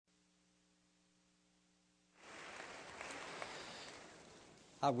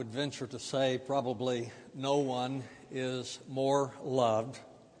I would venture to say probably no one is more loved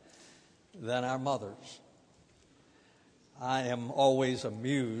than our mothers. I am always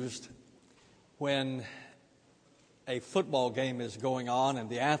amused when a football game is going on and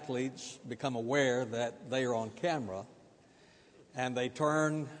the athletes become aware that they are on camera and they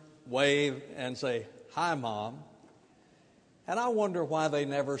turn, wave, and say, "Hi, Mom." And I wonder why they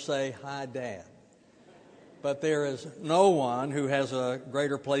never say, "Hi, Dad." But there is no one who has a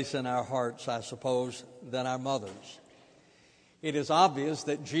greater place in our hearts, I suppose, than our mothers. It is obvious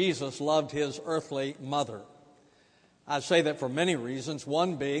that Jesus loved his earthly mother. I say that for many reasons,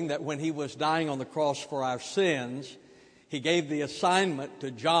 one being that when he was dying on the cross for our sins, he gave the assignment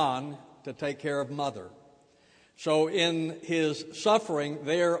to John to take care of Mother. So in his suffering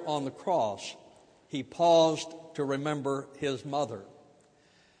there on the cross, he paused to remember his mother.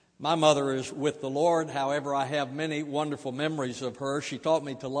 My mother is with the Lord. However, I have many wonderful memories of her. She taught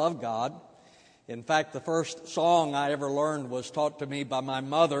me to love God. In fact, the first song I ever learned was taught to me by my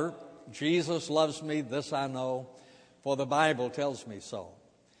mother. "Jesus loves me, this I know, for the Bible tells me so."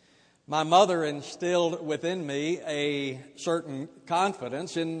 My mother instilled within me a certain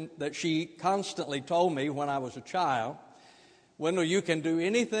confidence in that she constantly told me when I was a child, "Wendell, you can do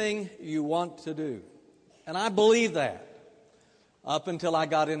anything you want to do." And I believe that. Up until I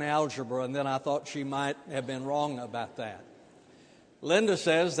got into algebra, and then I thought she might have been wrong about that. Linda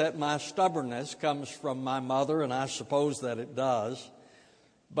says that my stubbornness comes from my mother, and I suppose that it does.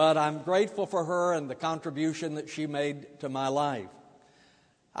 But I'm grateful for her and the contribution that she made to my life.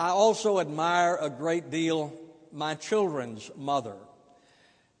 I also admire a great deal my children's mother.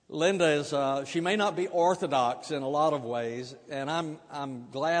 Linda is, she may not be orthodox in a lot of ways, and I'm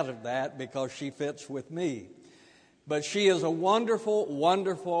glad of that because she fits with me. But she is a wonderful,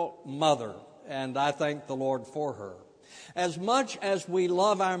 wonderful mother, and I thank the Lord for her. As much as we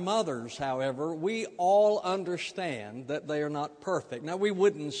love our mothers, however, we all understand that they are not perfect. Now, we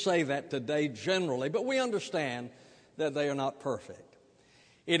wouldn't say that today generally, but we understand that they are not perfect.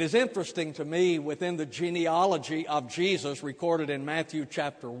 It is interesting to me within the genealogy of Jesus recorded in Matthew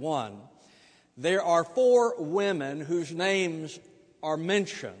chapter 1, there are 4 women whose names are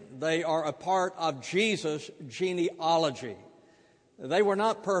mentioned. They are a part of Jesus' genealogy. They were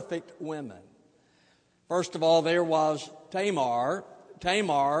not perfect women. First of all, there was Tamar.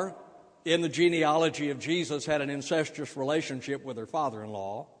 Tamar, in the genealogy of Jesus, had an incestuous relationship with her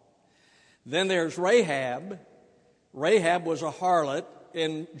father-in-law. Then there's Rahab. Rahab was a harlot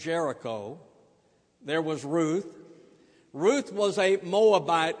in Jericho. There was Ruth. Ruth was a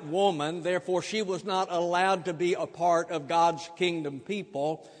Moabite woman, therefore she was not allowed to be a part of God's kingdom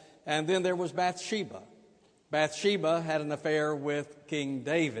people. And then there was Bathsheba. Bathsheba had an affair with King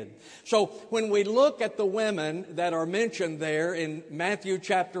David. So when we look at the women that are mentioned there in Matthew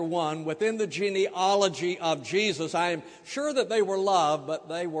chapter 1, within the genealogy of Jesus, I am sure that they were loved, but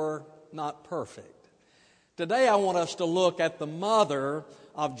they were not perfect. Today I want us to look at the mother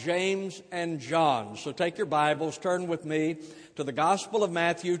of James and John. So take your Bibles, turn with me to the Gospel of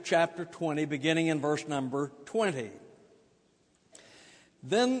Matthew chapter 20, beginning in verse number 20.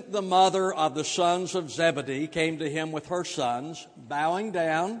 Then the mother of the sons of Zebedee came to him with her sons, bowing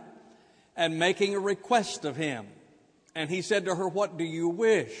down and making a request of him. And he said to her, "What do you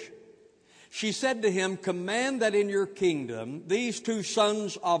wish?" She said to him, "Command that in your kingdom these 2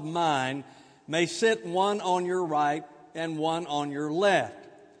 sons of mine may sit, one on your right and one on your left."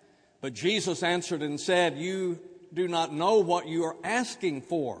 But Jesus answered and said, "You do not know what you are asking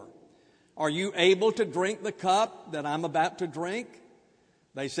for. Are you able to drink the cup that I'm about to drink?"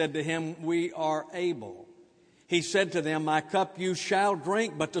 They said to him, "We are able." He said to them, "My cup you shall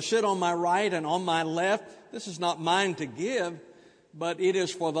drink, but to sit on my right and on my left, this is not mine to give, but it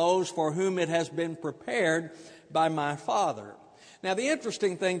is for those for whom it has been prepared by my Father." Now, the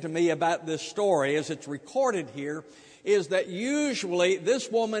interesting thing to me about this story, as it's recorded here, is that usually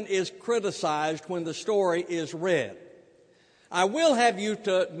this woman is criticized when the story is read. I will have you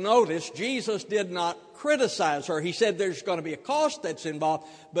to notice Jesus did not criticize her. He said there's going to be a cost that's involved,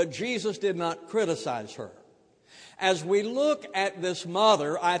 but Jesus did not criticize her. As we look at this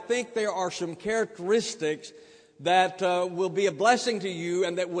mother, I think there are some characteristics that will be a blessing to you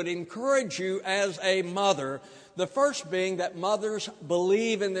and that would encourage you as a mother. The first being that mothers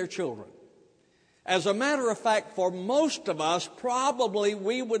believe in their children. As a matter of fact, for most of us, probably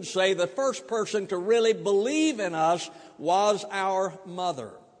we would say the first person to really believe in us was our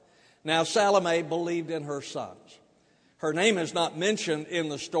mother. Now, Salome believed in her sons. Her name is not mentioned in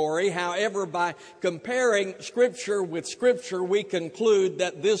the story. However, by comparing Scripture with Scripture, we conclude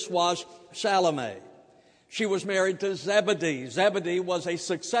that this was Salome. She was married to Zebedee. Zebedee was a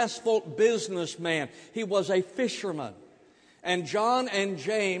successful businessman. He was a fisherman. And John and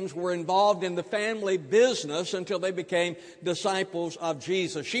James were involved in the family business until they became disciples of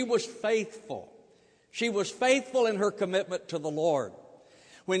Jesus. She was faithful. She was faithful in her commitment to the Lord.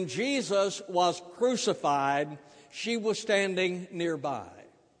 When Jesus was crucified, she was standing nearby.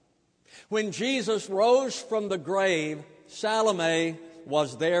 When Jesus rose from the grave, Salome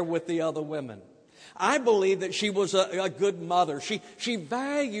was there with the other women. I believe that she was a good mother. She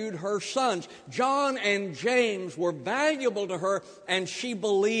valued her sons. John and James were valuable to her, and she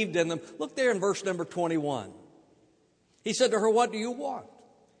believed in them. Look there in verse number 21. He said to her, "What do you want?"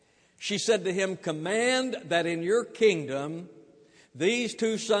 She said to him, "Command that in your kingdom these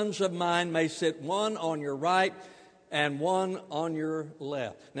two sons of mine may sit, one on your right and one on your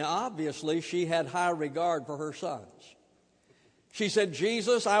left." Now, obviously, she had high regard for her sons. She said,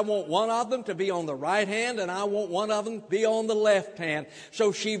 "Jesus, I want one of them to be on the right hand, and I want one of them to be on the left hand."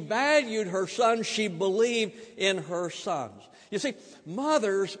 So she valued her sons. She believed in her sons. You see,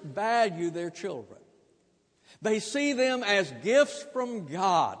 mothers value their children. They see them as gifts from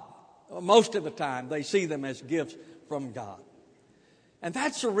God. Most of the time, they see them as gifts from God. And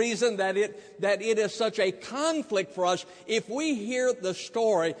that's the reason that it is such a conflict for us if we hear the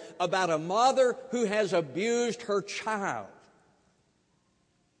story about a mother who has abused her child.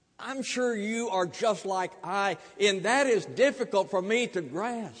 I'm sure you are just like I, and that is difficult for me to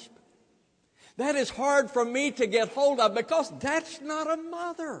grasp. That is hard for me to get hold of because that's not a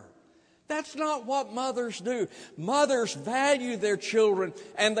mother. That's not what mothers do. Mothers value their children,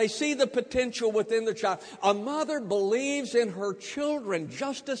 and they see the potential within the child. A mother believes in her children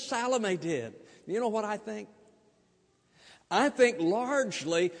just as Salome did. You know what I think? I think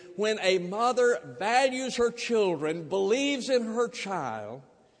largely when a mother values her children, believes in her child,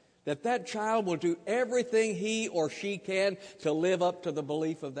 that child will do everything he or she can to live up to the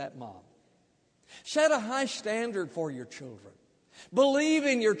belief of that mom. Set a high standard for your children. Believe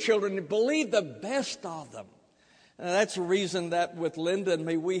in your children. Believe the best of them. That's the reason that with Linda and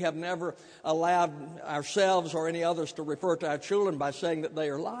me, we have never allowed ourselves or any others to refer to our children by saying that they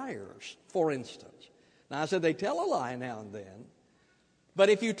are liars, for instance. Now, I said they tell a lie now and then. But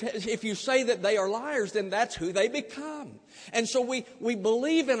if you say that they are liars, then that's who they become. And so we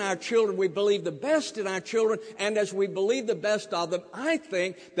believe in our children. We believe the best in our children. And as we believe the best of them, I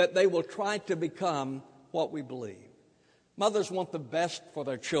think that they will try to become what we believe. Mothers want the best for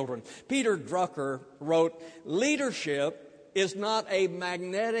their children. Peter Drucker wrote, "Leadership is not a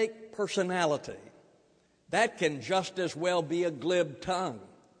magnetic personality. That can just as well be a glib tongue.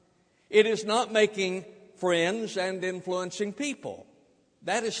 It is not making friends and influencing people.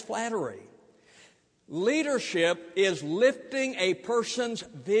 That is flattery. Leadership is lifting a person's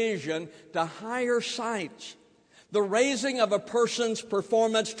vision to higher heights, the raising of a person's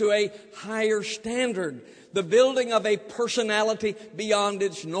performance to a higher standard, the building of a personality beyond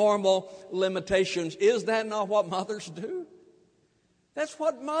its normal limitations." Is that not what mothers do? That's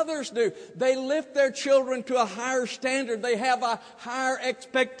what mothers do. They lift their children to a higher standard. They have a higher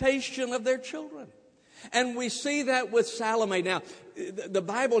expectation of their children. And we see that with Salome. Now, the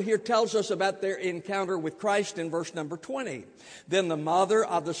Bible here tells us about their encounter with Christ in verse number 20. Then the mother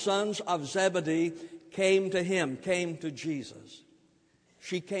of the sons of Zebedee came to Jesus.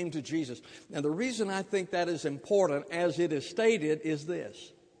 She came to Jesus. Now, the reason I think that is important, as it is stated, is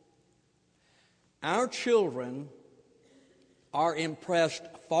this. Our children are impressed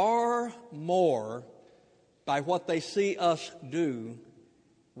far more by what they see us do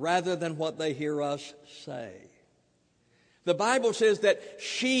rather than what they hear us say. The Bible says that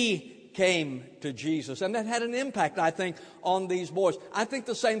she came to Jesus, and that had an impact, I think, on these boys. I think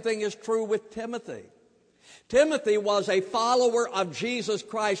the same thing is true with Timothy. Timothy was a follower of Jesus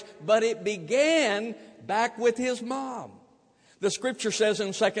Christ, but it began back with his mom. The scripture says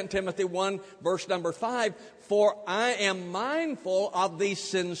in 2 Timothy 1, verse number 5, "For I am mindful of the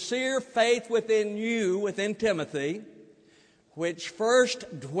sincere faith within Timothy, which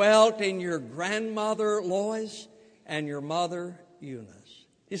first dwelt in your grandmother Lois and your mother Eunice."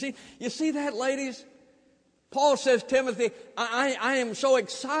 You see that, ladies? Paul says, Timothy, I am so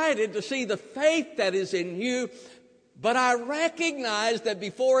excited to see the faith that is in you, but I recognize that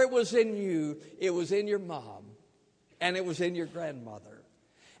before it was in you, it was in your mom, and it was in your grandmother.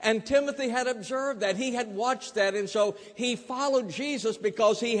 And Timothy had observed that. He had watched that, and so he followed Jesus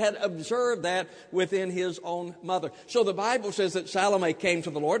because he had observed that within his own mother. So the Bible says that Salome came to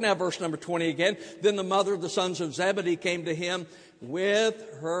the Lord. Now verse number 20 again. Then the mother of the sons of Zebedee came to him with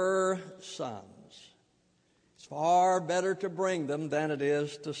her sons. It's far better to bring them than it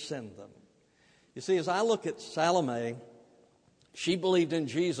is to send them. You see, as I look at Salome, she believed in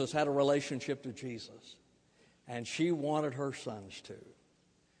Jesus, had a relationship to Jesus, and she wanted her sons to.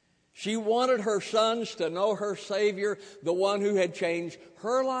 She wanted her sons to know her Savior, the one who had changed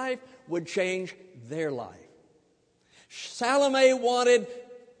her life, would change their life. Salome wanted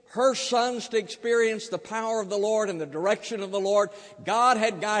her sons to experience the power of the Lord and the direction of the Lord. God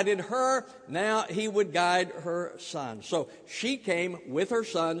had guided her. Now He would guide her sons. So she came with her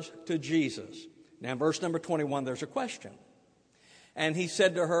sons to Jesus. Now in verse number 21, there's a question. And he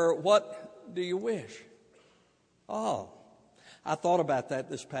said to her, "What do you wish?" Oh, I thought about that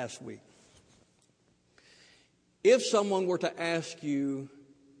this past week. If someone were to ask you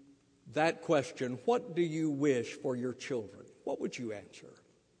that question, what do you wish for your children? What would you answer?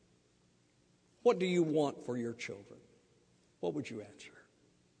 What do you want for your children? What would you answer?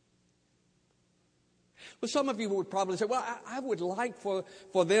 Well, some of you would probably say, well, I would like for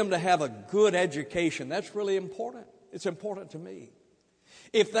them to have a good education. That's really important. It's important to me.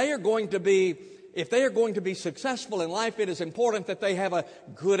 If they are going to be successful in life, it is important that they have a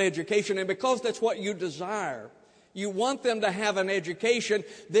good education. And because that's what you desire, you want them to have an education,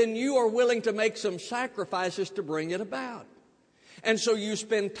 then you are willing to make some sacrifices to bring it about. And so you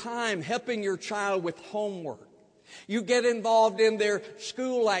spend time helping your child with homework. You get involved in their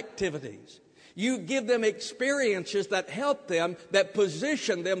school activities. You give them experiences that help them, that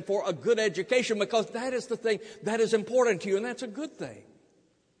position them for a good education, because that is the thing that is important to you, and that's a good thing.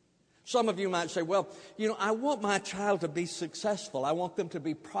 Some of you might say, well, I want my child to be successful. I want them to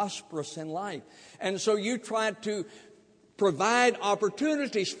be prosperous in life. And so you try to provide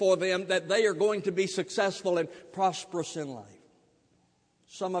opportunities for them that they are going to be successful and prosperous in life.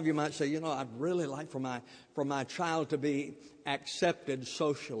 Some of you might say, I'd really like for my child to be accepted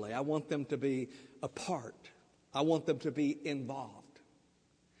socially. I want them to be a part. I want them to be involved.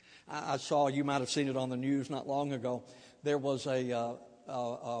 I saw, you might have seen it on the news not long ago, there was a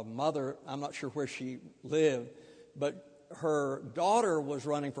mother, I'm not sure where she lived, but her daughter was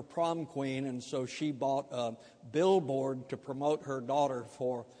running for prom queen, and so she bought a billboard to promote her daughter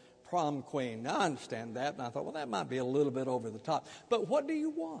for prom queen. Now, I understand that, and I thought, well, that might be a little bit over the top. But what do you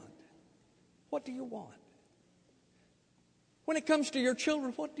want? What do you want? When it comes to your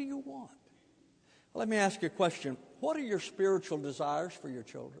children, what do you want? Well, let me ask you a question. What are your spiritual desires for your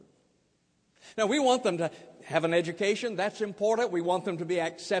children? Now, we want them to have an education. That's important. We want them to be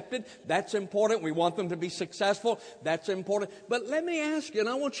accepted. That's important. We want them to be successful. That's important. But let me ask you, and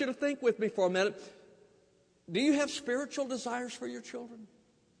I want you to think with me for a minute, do you have spiritual desires for your children?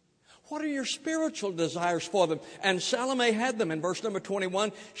 What are your spiritual desires for them? And Salome had them. In verse number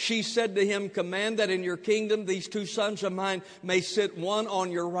 21, she said to him, "Command that in your kingdom these two sons of mine may sit one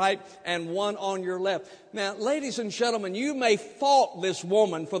on your right and one on your left." Now, ladies and gentlemen, you may fault this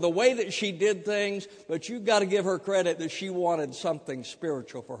woman for the way that she did things, but you've got to give her credit that she wanted something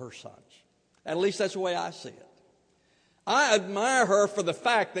spiritual for her sons. At least that's the way I see it. I admire her for the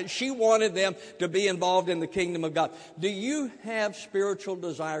fact that she wanted them to be involved in the kingdom of God. Do you have spiritual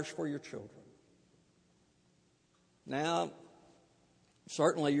desires for your children? Now,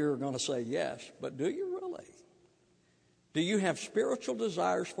 certainly you're going to say yes, but do you really? Do you have spiritual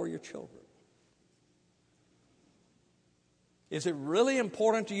desires for your children? Is it really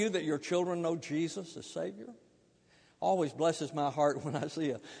important to you that your children know Jesus as Savior? Always blesses my heart when I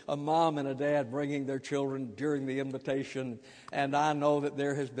see a mom and a dad bringing their children during the invitation. And I know that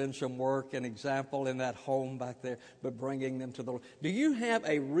there has been some work and example in that home back there, but bringing them to the Lord. Do you have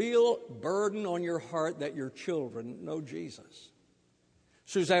a real burden on your heart that your children know Jesus?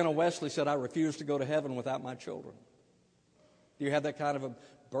 Susanna Wesley said, "I refuse to go to heaven without my children." Do you have that kind of a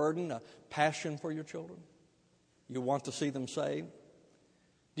burden, a passion for your children? You want to see them saved?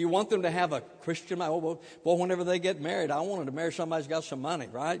 Do you want them to have a Christian life? Well, whenever they get married, I want them to marry somebody who's got some money,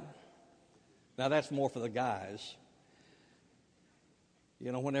 right? Now, that's more for the guys.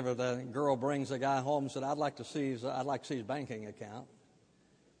 Whenever the girl brings the guy home and said, I'd like to see his banking account.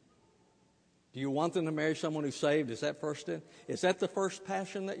 Do you want them to marry someone who's saved? Is that the first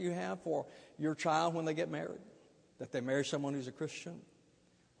passion that you have for your child when they get married? That they marry someone who's a Christian?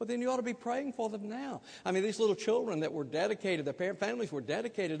 Well, then you ought to be praying for them now. I mean, these little children that were dedicated, their families were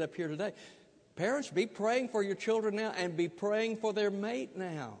dedicated up here today. Parents, be praying for your children now and be praying for their mate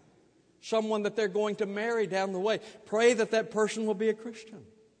now. Someone that they're going to marry down the way. Pray that that person will be a Christian.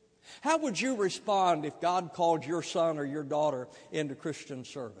 How would you respond if God called your son or your daughter into Christian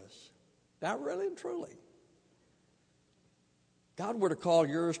service? Now, really and truly. God were to call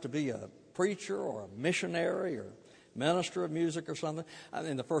yours to be a preacher or a missionary or minister of music or something.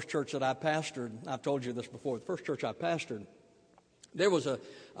 In the first church that I pastored, I've told you this before, the first church I pastored, There was a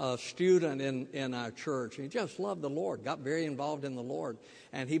student in our church. He just loved the Lord, got very involved in the Lord.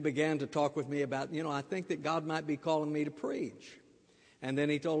 And he began to talk with me about, I think that God might be calling me to preach. And then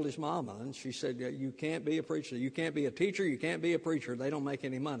he told his mama, and she said, you can't be a preacher. You can't be a teacher. You can't be a preacher. They don't make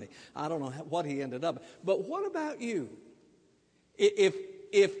any money. I don't know what he ended up. But what about you?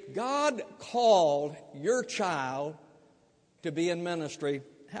 If God called your child to be in ministry,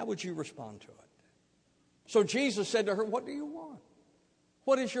 how would you respond to it? So Jesus said to her, what do you want?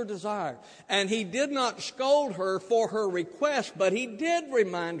 What is your desire? And he did not scold her for her request, but he did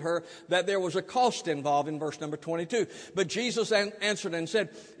remind her that there was a cost involved in verse number 22. But Jesus answered and said,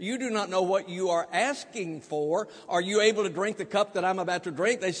 you do not know what you are asking for. Are you able to drink the cup that I'm about to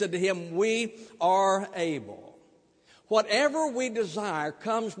drink? They said to him, we are able. Whatever we desire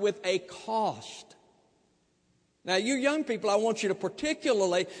comes with a cost. Now, you young people, I want you to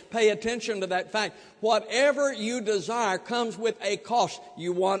particularly pay attention to that fact. Whatever you desire comes with a cost.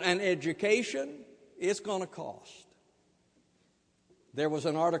 You want an education? It's going to cost. There was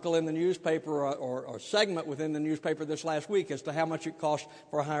an article in the newspaper or a segment within the newspaper this last week as to how much it costs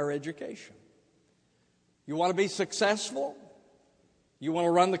for higher education. You want to be successful? You want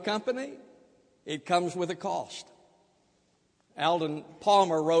to run the company? It comes with a cost. Alden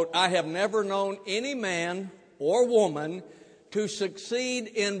Palmer wrote, I have never known any man or woman to succeed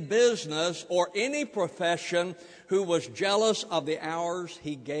in business or any profession who was jealous of the hours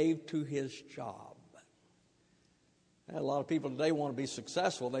he gave to his job. A lot of people today want to be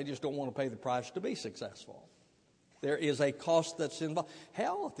successful. They just don't want to pay the price to be successful. There is a cost that's involved.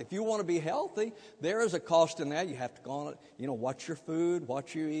 Health. If you want to be healthy, there is a cost in that. You have to go on it. Watch your food,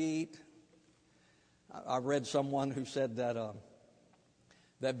 what you eat. I read someone who said that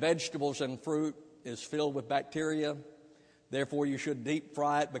vegetables and fruit is filled with bacteria. Therefore, you should deep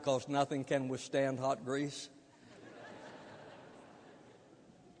fry it because nothing can withstand hot grease.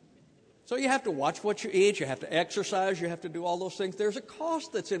 So you have to watch what you eat. You have to exercise. You have to do all those things. There's a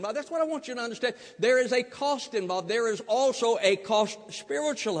cost that's involved. That's what I want you to understand. There is a cost involved. There is also a cost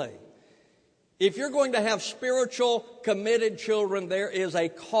spiritually. If you're going to have spiritual, committed children, there is a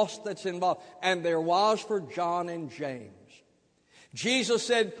cost that's involved. And there was for John and James. Jesus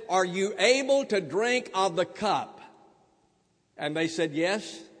said, are you able to drink of the cup? And they said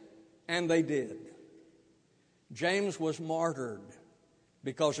yes, and they did. James was martyred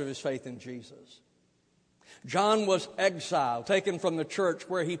because of his faith in Jesus. John was exiled, taken from the church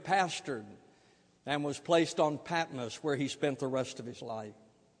where he pastored, and was placed on Patmos where he spent the rest of his life.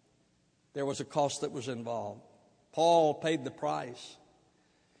 There was a cost that was involved. Paul paid the price.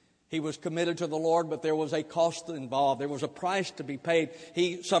 He was committed to the Lord, but there was a cost involved. There was a price to be paid.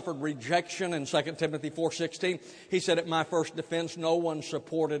 He suffered rejection in 2 Timothy 4:16. He said, at my first defense, no one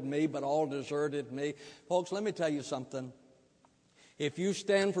supported me, but all deserted me. Folks, let me tell you something. If you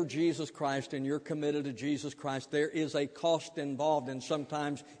stand for Jesus Christ and you're committed to Jesus Christ, there is a cost involved, and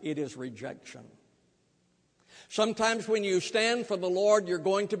sometimes it is rejection. Sometimes when you stand for the Lord, you're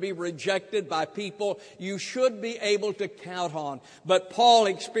going to be rejected by people you should be able to count on. But Paul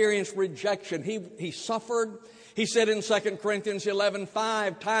experienced rejection. He suffered. He said in 2 Corinthians 11,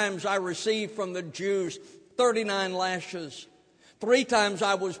 5 times I received from the Jews 39 lashes. 3 times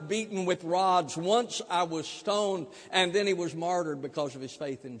I was beaten with rods. Once I was stoned. And then he was martyred because of his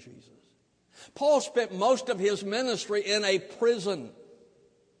faith in Jesus. Paul spent most of his ministry in a prison.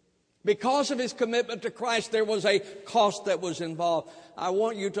 Because of his commitment to Christ, there was a cost that was involved. I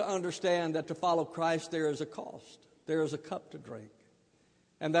want you to understand that to follow Christ, there is a cost. There is a cup to drink.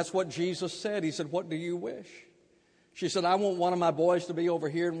 And that's what Jesus said. He said, what do you wish? She said, I want one of my boys to be over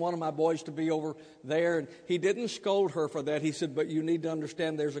here and one of my boys to be over there. And he didn't scold her for that. He said, but you need to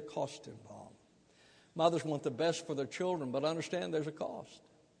understand there's a cost involved. Mothers want the best for their children, but understand there's a cost.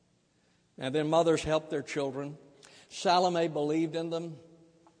 And then mothers help their children. Salome believed in them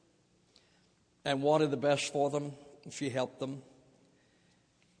and wanted the best for them. She helped them.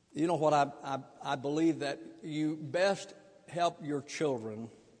 You know what? I believe that you best help your children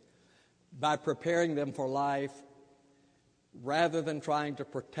by preparing them for life rather than trying to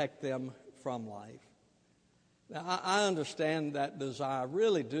protect them from life. Now, I understand that desire, I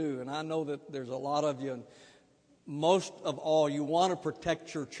really do, and I know that there's a lot of you, and most of all, you want to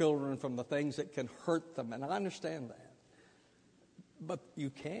protect your children from the things that can hurt them, and I understand that. But you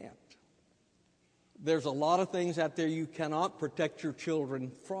can't. There's a lot of things out there you cannot protect your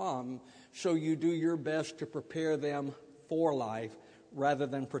children from, so you do your best to prepare them for life rather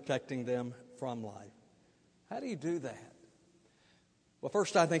than protecting them from life. How do you do that? Well,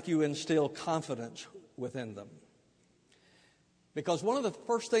 first, I think you instill confidence within them. Because one of the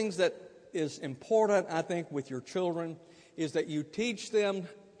first things that is important, I think, with your children is that you teach them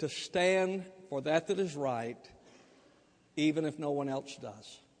to stand for that is right, even if no one else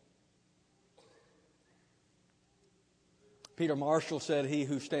does. Peter Marshall said, "He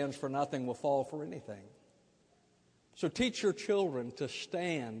who stands for nothing will fall for anything." So teach your children to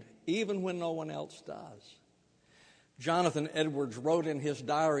stand even when no one else does. Jonathan Edwards wrote in his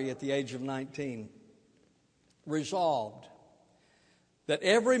diary at the age of 19, resolved that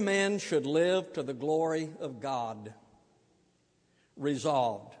every man should live to the glory of God.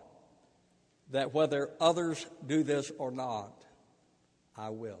 Resolved that whether others do this or not, I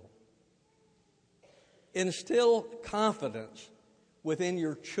will. Instill confidence within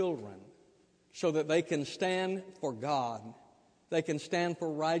your children so that they can stand for God. They can stand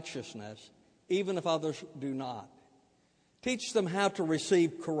for righteousness, even if others do not. Teach them how to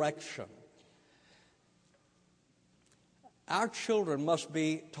receive correction. Our children must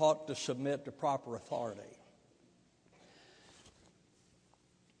be taught to submit to proper authority.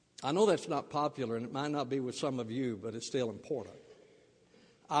 I know that's not popular, and it might not be with some of you, but it's still important.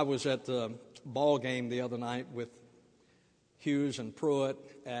 I was at the ball game the other night with Hughes and Pruitt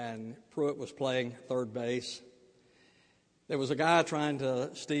was playing third base. There was a guy trying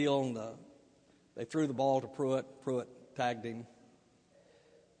to steal, and they threw the ball to Pruitt. Pruitt tagged him,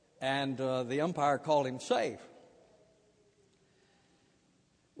 and the umpire called him safe.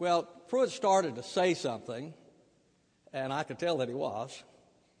 Well, Pruitt started to say something, and I could tell that he was.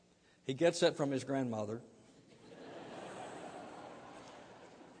 He gets it from his grandmother.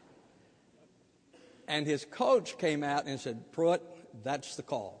 And his coach came out and said, "Pruitt, that's the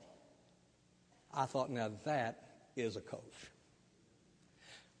call." I thought, now that is a coach.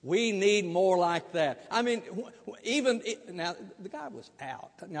 We need more like that. I mean, now the guy was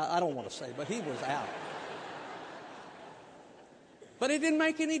out. Now, I don't want to say, but he was out. But it didn't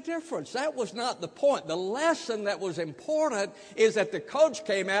make any difference. That was not the point. The lesson that was important is that the coach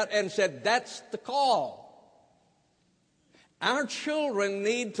came out and said, "That's the call." Our children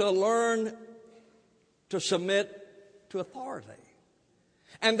need to learn to submit to authority.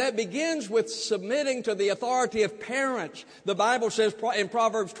 And that begins with submitting to the authority of parents. The Bible says in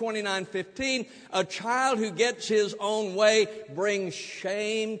Proverbs 29:15, a child who gets his own way brings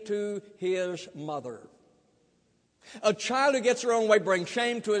shame to his mother. A child who gets her own way brings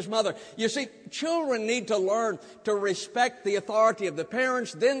shame to his mother. You see, children need to learn to respect the authority of the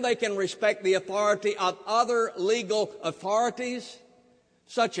parents. Then they can respect the authority of other legal authorities,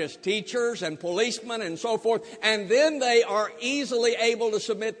 such as teachers and policemen and so forth, and then they are easily able to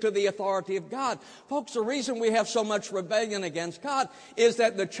submit to the authority of God. Folks, the reason we have so much rebellion against God is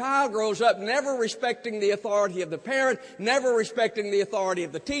that the child grows up never respecting the authority of the parent, never respecting the authority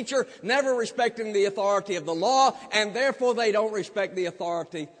of the teacher, never respecting the authority of the law, and therefore they don't respect the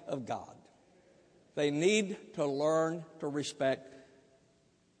authority of God. They need to learn to respect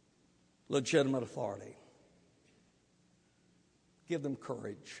legitimate authority. Give them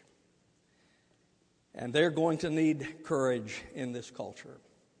courage. And they're going to need courage in this culture.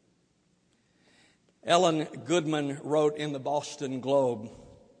 Ellen Goodman wrote in the Boston Globe,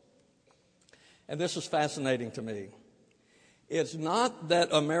 and this is fascinating to me. It's not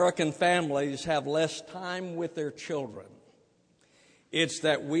that American families have less time with their children. It's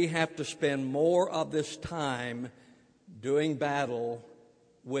that we have to spend more of this time doing battle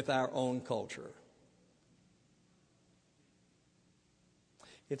with our own culture.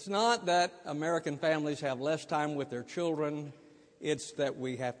 It's not that American families have less time with their children. It's that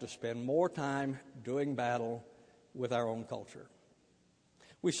we have to spend more time doing battle with our own culture.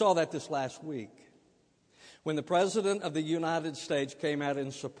 We saw that this last week when the President of the United States came out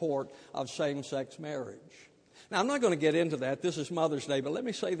in support of same-sex marriage. Now, I'm not going to get into that. This is Mother's Day, but let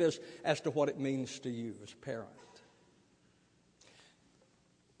me say this as to what it means to you as a parent.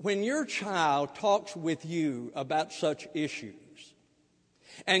 When your child talks with you about such issues,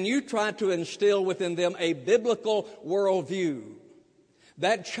 and you try to instill within them a biblical worldview,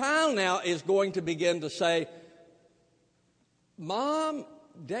 that child now is going to begin to say, "Mom,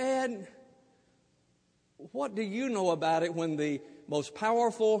 Dad, what do you know about it when the most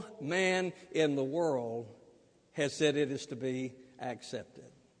powerful man in the world has said it is to be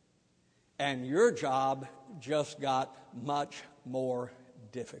accepted?" And your job just got much more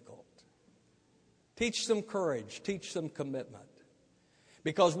difficult. Teach them courage. Teach them commitment.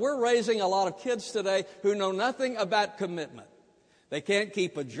 Because we're raising a lot of kids today who know nothing about commitment. They can't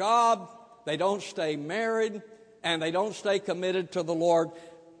keep a job, they don't stay married, and they don't stay committed to the Lord.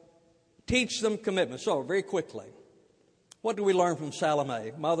 Teach them commitment. So, very quickly, what do we learn from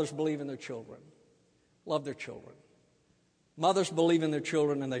Salome? Mothers believe in their children, love their children. Mothers believe in their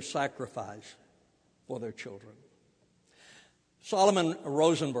children and they sacrifice for their children. Solomon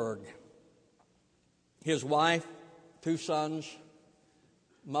Rosenberg, his wife, 2 sons,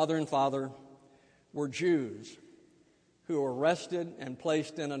 mother and father, were Jews who were arrested and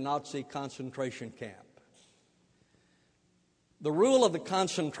placed in a Nazi concentration camp. The rule of the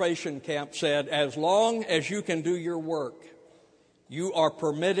concentration camp said, as long as you can do your work, you are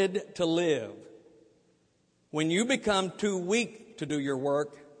permitted to live. When you become too weak to do your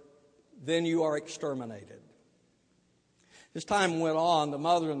work, then you are exterminated. As time went on, the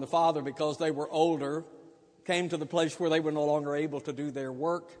mother and the father, because they were older, came to the place where they were no longer able to do their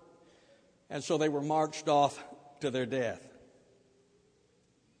work, and so they were marched off to their death.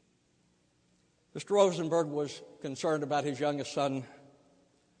 Mr. Rosenberg was concerned about his youngest son,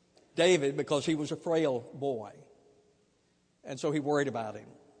 David, because he was a frail boy, and so he worried about him.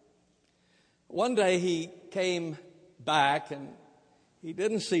 One day he came back, and he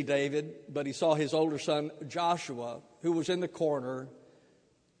didn't see David, but he saw his older son, Joshua, who was in the corner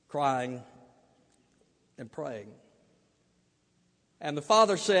crying and praying. And the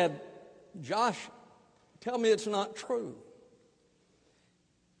father said, Josh, tell me it's not true.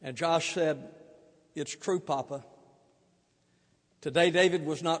 And Josh said, it's true, Papa. Today David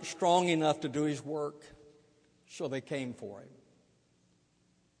was not strong enough to do his work, so they came for him.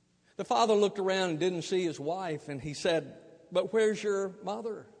 The father looked around and didn't see his wife, and he said, but where's your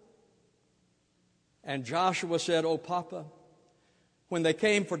mother? And Joshua said, oh, Papa, when they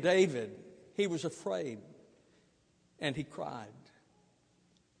came for David, he was afraid, and he cried.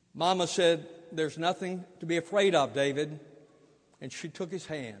 Mama said, there's nothing to be afraid of, David, and she took his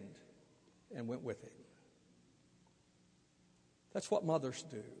hand and went with him. That's what mothers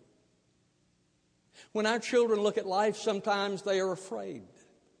do. When our children look at life, sometimes they are afraid.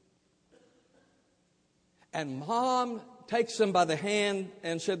 And Mom takes them by the hand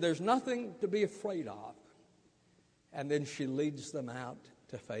and said, there's nothing to be afraid of. And then she leads them out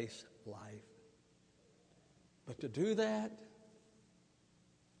to face life. But to do that,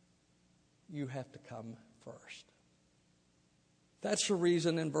 you have to come first. That's the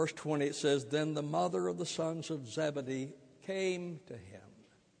reason in verse 20 it says, then the mother of the sons of Zebedee came to him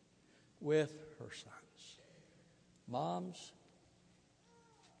with her sons. Moms,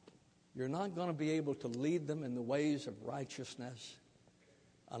 you're not going to be able to lead them in the ways of righteousness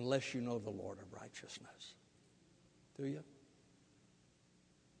unless you know the Lord of righteousness. Do you?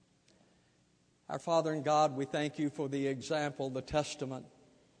 Our Father in God, we thank you for the example, the testament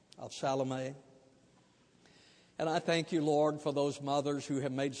of Salome. And I thank you, Lord, for those mothers who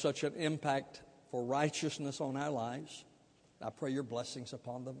have made such an impact for righteousness on our lives. I pray your blessings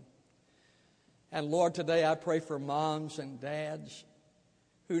upon them. And Lord, today I pray for moms and dads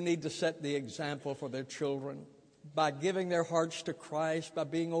who need to set the example for their children by giving their hearts to Christ, by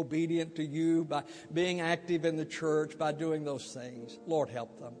being obedient to you, by being active in the church, by doing those things. Lord,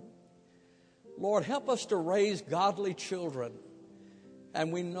 help them. Lord, help us to raise godly children.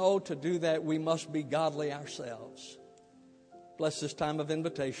 And we know to do that we must be godly ourselves. Bless this time of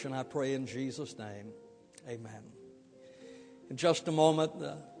invitation, I pray in Jesus' name. Amen. In just a moment,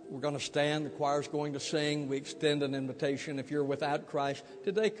 we're going to stand. The choir's going to sing. We extend an invitation. If you're without Christ,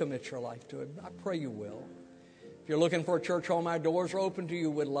 today commit your life to Him. I pray you will. If you're looking for a church home, our doors are open to you.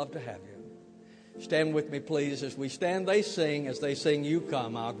 We'd love to have you. Stand with me, please. As we stand, they sing. As they sing, you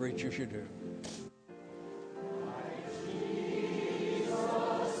come. I'll greet you as you do.